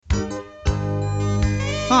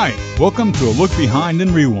Hi, welcome to A Look Behind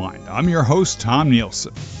and Rewind. I'm your host, Tom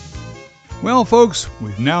Nielsen. Well, folks,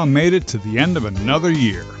 we've now made it to the end of another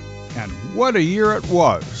year. And what a year it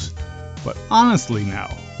was. But honestly now,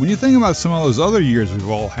 when you think about some of those other years we've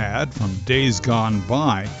all had, from days gone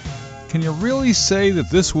by, can you really say that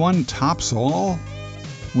this one tops all?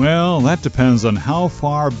 Well, that depends on how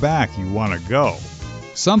far back you want to go.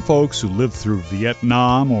 Some folks who lived through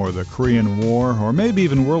Vietnam or the Korean War, or maybe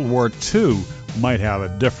even World War II, might have a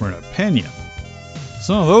different opinion.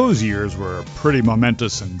 Some of those years were pretty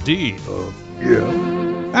momentous indeed.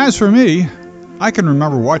 As for me, I can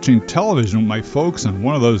remember watching television with my folks on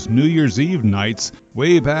one of those New Year's Eve nights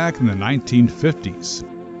way back in the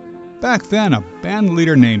 1950s. Back then, a band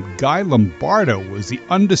leader named Guy Lombardo was the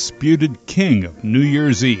undisputed king of New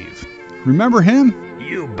Year's Eve. Remember him?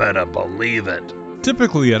 You better believe it.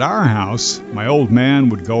 Typically at our house, my old man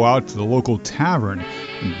would go out to the local tavern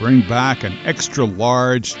and bring back an extra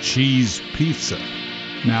large cheese pizza.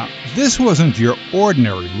 Now, this wasn't your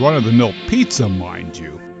ordinary run-of-the-mill pizza, mind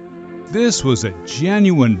you. This was a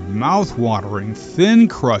genuine, mouth-watering,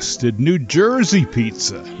 thin-crusted New Jersey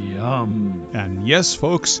pizza. Yum. And yes,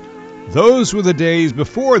 folks, those were the days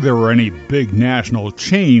before there were any big national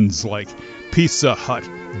chains like Pizza Hut,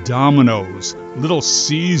 Domino's, Little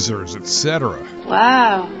Caesars, etc.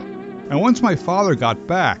 Wow. And once my father got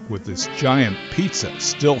back with this giant pizza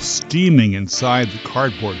still steaming inside the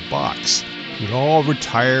cardboard box, we'd all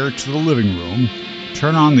retire to the living room,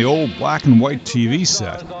 turn on the old black and white TV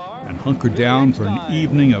set, and hunker down for an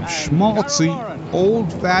evening of schmaltzy,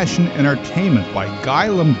 old-fashioned entertainment by Guy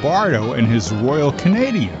Lombardo and his Royal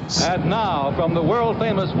Canadians. And now, from the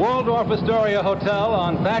world-famous Waldorf Astoria Hotel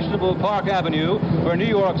on fashionable Park Avenue, where New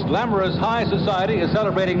York's glamorous high society is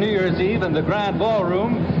celebrating New Year's Eve in the Grand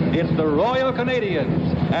Ballroom, it's the Royal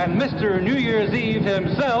Canadians and Mr. New Year's Eve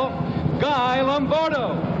himself, Guy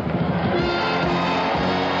Lombardo.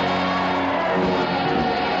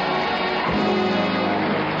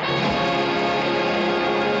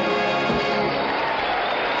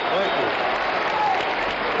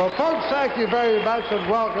 Well, folks, thank you very much and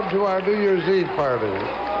welcome to our New Year's Eve party.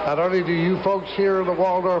 Not only do you folks here in the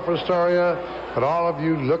Waldorf Astoria, but all of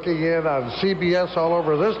you looking in on CBS all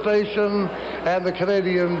over this station and the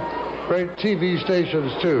Canadian great TV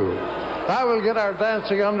stations too. Now we'll get our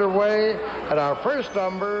dancing underway, and our first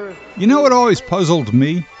number... You know what always puzzled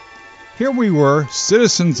me? Here we were,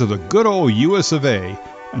 citizens of the good old US of A,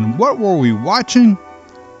 and what were we watching?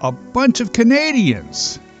 A bunch of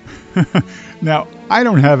Canadians. Now, I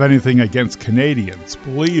don't have anything against Canadians,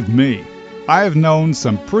 believe me. I have known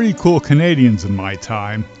some pretty cool Canadians in my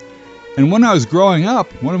time. And when I was growing up,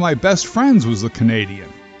 one of my best friends was a Canadian.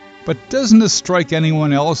 But doesn't this strike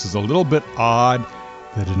anyone else as a little bit odd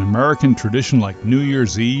that an American tradition like New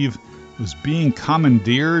Year's Eve was being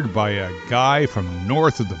commandeered by a guy from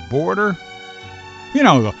north of the border? You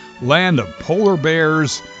know, the land of polar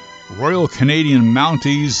bears, Royal Canadian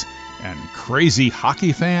Mounties, and crazy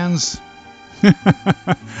hockey fans?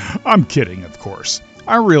 I'm kidding, of course.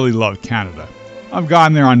 I really love Canada. I've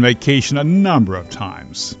gone there on vacation a number of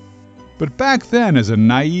times. But back then, as a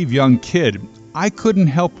naive young kid, I couldn't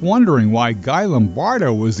help wondering why Guy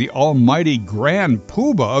Lombardo was the almighty grand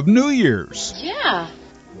poobah of New Year's. Yeah.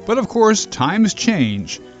 But of course, times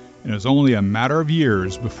change, and it was only a matter of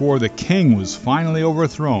years before the king was finally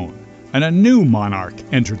overthrown, and a new monarch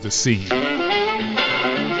entered the scene.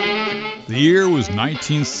 The year was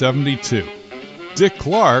 1972. Dick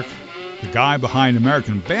Clark, the guy behind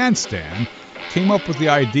American Bandstand, came up with the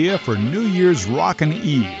idea for New Year's Rockin'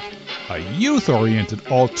 Eve, a youth-oriented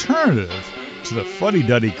alternative to the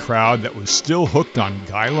fuddy-duddy crowd that was still hooked on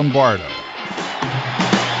Guy Lombardo.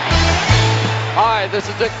 Hi, this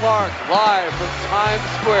is Dick Clark, live from Times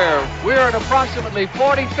Square. We're at approximately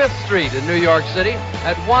 45th Street in New York City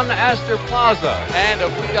at One Astor Plaza. And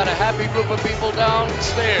we got a happy group of people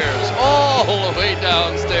downstairs, all the way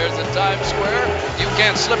downstairs in Times Square. You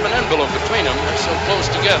can't slip an envelope between them, they're so close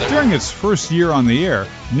together. During its first year on the air,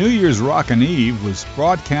 New Year's Rockin' Eve was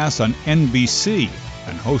broadcast on NBC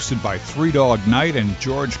and hosted by Three Dog Night and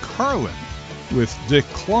George Carlin, with Dick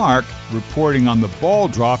Clark reporting on the ball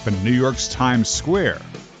drop in New York's Times Square.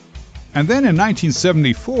 And then in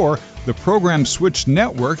 1974, the program switched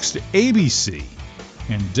networks to ABC,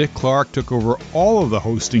 and Dick Clark took over all of the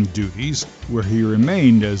hosting duties, where he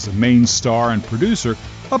remained as the main star and producer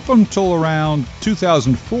up until around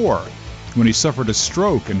 2004, when he suffered a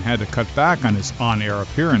stroke and had to cut back on his on-air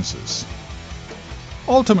appearances.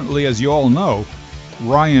 Ultimately, as you all know,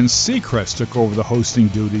 Ryan Seacrest took over the hosting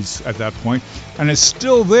duties at that point and is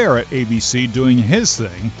still there at ABC doing his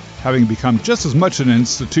thing, having become just as much an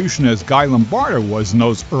institution as Guy Lombardo was in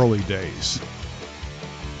those early days.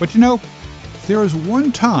 But you know, there was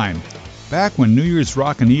one time, back when New Year's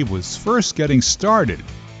Rockin' Eve was first getting started,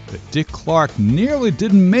 that Dick Clark nearly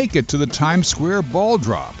didn't make it to the Times Square ball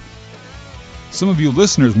drop. Some of you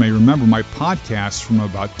listeners may remember my podcast from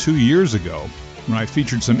about 2 years ago, when I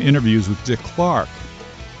featured some interviews with Dick Clark.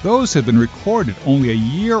 Those had been recorded only a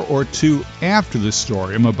year or two after the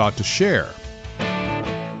story I'm about to share.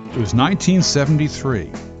 It was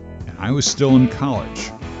 1973, and I was still in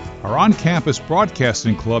college. Our on-campus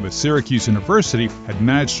broadcasting club at Syracuse University had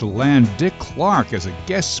managed to land Dick Clark as a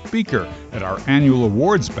guest speaker at our annual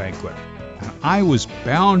awards banquet, and I was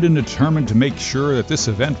bound and determined to make sure that this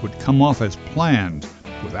event would come off as planned,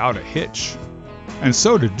 without a hitch. And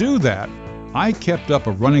so to do that, I kept up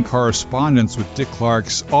a running correspondence with Dick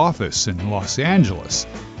Clark's office in Los Angeles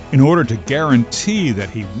in order to guarantee that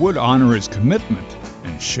he would honor his commitment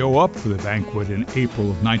and show up for the banquet in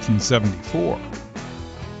April of 1974.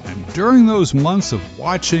 And during those months of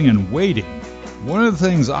watching and waiting, one of the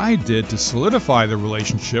things I did to solidify the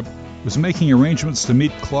relationship was making arrangements to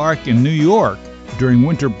meet Clark in New York during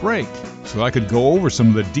winter break so I could go over some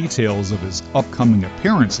of the details of his upcoming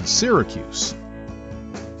appearance at Syracuse.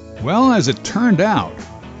 Well, as it turned out,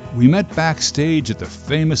 we met backstage at the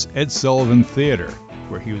famous Ed Sullivan Theater,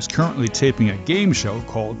 where he was currently taping a game show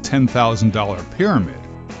called $10,000 Pyramid.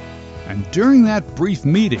 And during that brief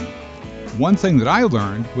meeting, one thing that I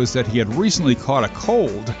learned was that he had recently caught a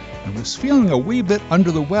cold and was feeling a wee bit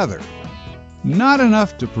under the weather. Not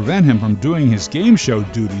enough to prevent him from doing his game show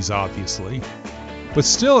duties, obviously, but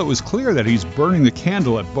still it was clear that he's burning the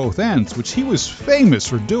candle at both ends, which he was famous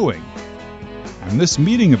for doing. And this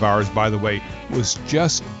meeting of ours, by the way, was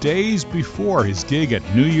just days before his gig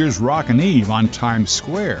at New Year's Rockin' Eve on Times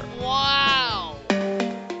Square. Wow!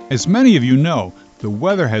 As many of you know, the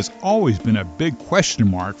weather has always been a big question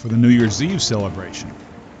mark for the New Year's Eve celebration.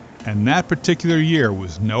 And that particular year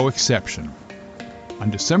was no exception. On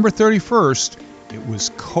December 31st, it was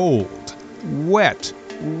cold, wet,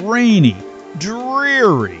 rainy,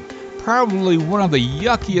 dreary, probably one of the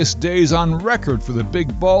yuckiest days on record for the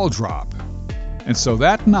big ball drop. And so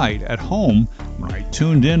that night at home, when I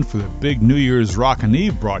tuned in for the big New Year's Rockin'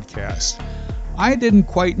 Eve broadcast, I didn't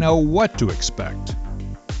quite know what to expect.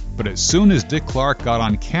 But as soon as Dick Clark got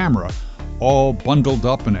on camera, all bundled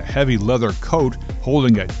up in a heavy leather coat,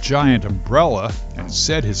 holding a giant umbrella, and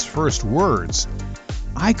said his first words,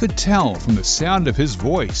 I could tell from the sound of his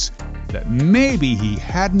voice that maybe he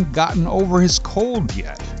hadn't gotten over his cold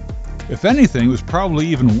yet. If anything, it was probably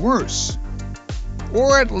even worse.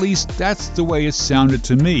 Or at least that's the way it sounded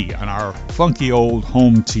to me on our funky old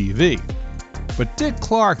home TV. But Dick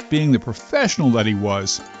Clark, being the professional that he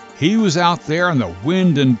was out there in the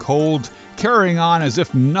wind and cold, carrying on as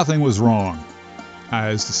if nothing was wrong.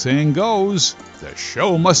 As the saying goes, the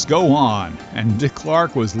show must go on, and Dick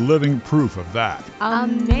Clark was living proof of that.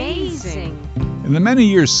 Amazing! In the many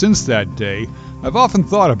years since that day, I've often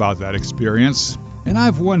thought about that experience, and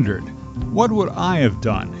I've wondered, what would I have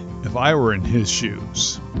done if I were in his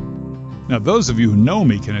shoes? Now, those of you who know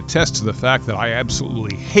me can attest to the fact that I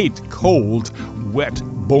absolutely hate cold, wet,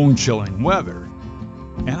 bone-chilling weather.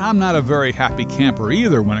 And I'm not a very happy camper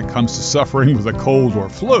either when it comes to suffering with a cold or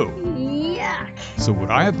flu. Yuck! So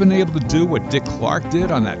would I have been able to do what Dick Clark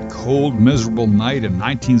did on that cold, miserable night in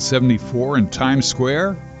 1974 in Times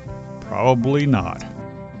Square? Probably not.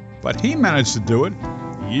 But he managed to do it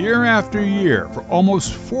year after year for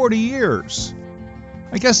almost 40 years.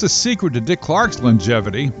 I guess the secret to Dick Clark's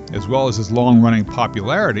longevity, as well as his long-running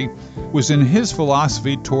popularity, was in his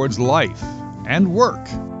philosophy towards life and work.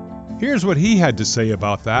 Here's what he had to say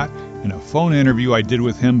about that in a phone interview I did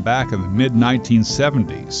with him back in the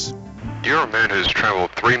mid-1970s. You're a man who's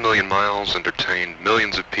traveled 3 million miles, entertained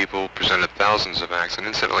millions of people, presented thousands of acts, and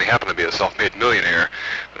incidentally happened to be a self-made millionaire.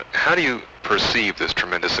 How do you perceive this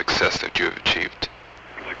tremendous success that you have achieved?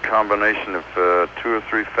 It's a combination of 2 or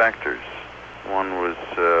 3 factors. One was,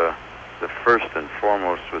 the first and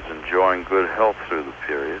foremost was enjoying good health through the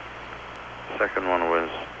period. Second one was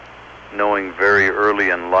knowing very early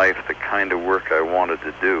in life the kind of work I wanted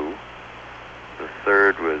to do. The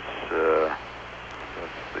third was,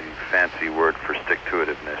 what's the fancy word for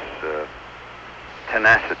stick-to-itiveness,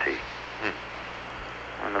 tenacity.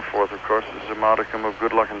 And the fourth, of course, is a modicum of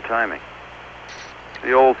good luck and timing.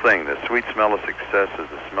 The old thing, the sweet smell of success is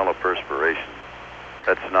the smell of perspiration.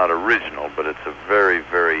 That's not original, but it's a very,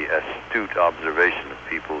 very astute observation of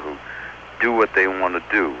people who do what they want to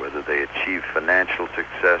do, whether they achieve financial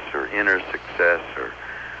success or inner success or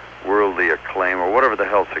worldly acclaim or whatever the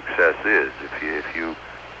hell success is. If you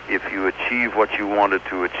if you achieve what you wanted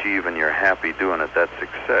to achieve and you're happy doing it, that's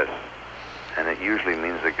success. And it usually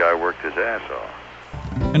means the guy worked his ass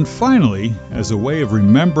off. And finally, as a way of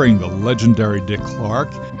remembering the legendary Dick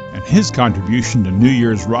Clark and his contribution to New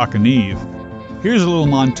Year's Rockin' Eve, here's a little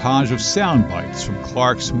montage of sound bites from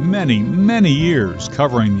Clark's many, many years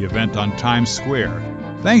covering the event on Times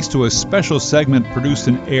Square, thanks to a special segment produced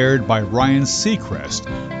and aired by Ryan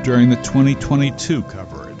Seacrest during the 2022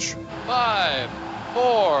 coverage. 5,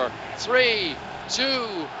 4, 3, 2,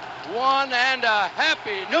 1, and a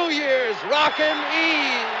happy New Year's Rockin'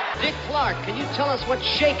 Eve! Dick Clark, can you tell us what's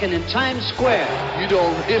shaking in Times Square? You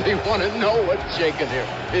don't really want to know what's shaking here.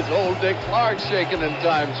 It's old Dick Clark shaking in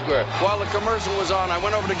Times Square. While the commercial was on, I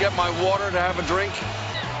went over to get my water to have a drink.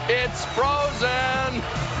 It's frozen!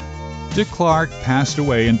 Dick Clark passed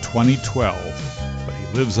away in 2012, but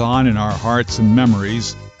he lives on in our hearts and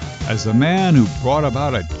memories as the man who brought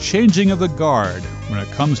about a changing of the guard when it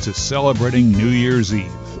comes to celebrating New Year's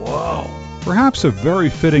Eve. Whoa. Perhaps a very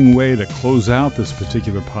fitting way to close out this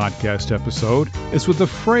particular podcast episode is with a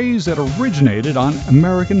phrase that originated on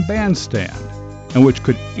American Bandstand, and which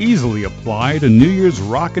could easily apply to New Year's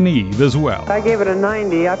Rockin' Eve as well. I gave it a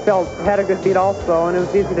 90. I felt it had a good beat also, and it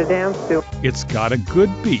was easy to dance to. It's got a good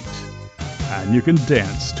beat, and you can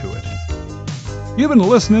dance to it. You've been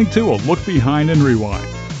listening to A Look Behind and Rewind.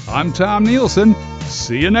 I'm Tom Nielsen.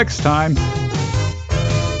 See you next time.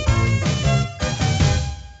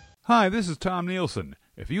 Hi, this is Tom Nielsen.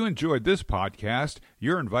 If you enjoyed this podcast,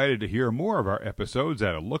 you're invited to hear more of our episodes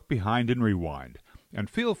at A Look Behind and Rewind. And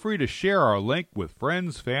feel free to share our link with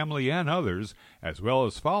friends, family, and others, as well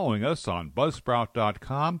as following us on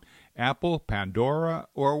Buzzsprout.com, Apple, Pandora,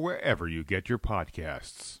 or wherever you get your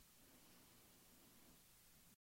podcasts.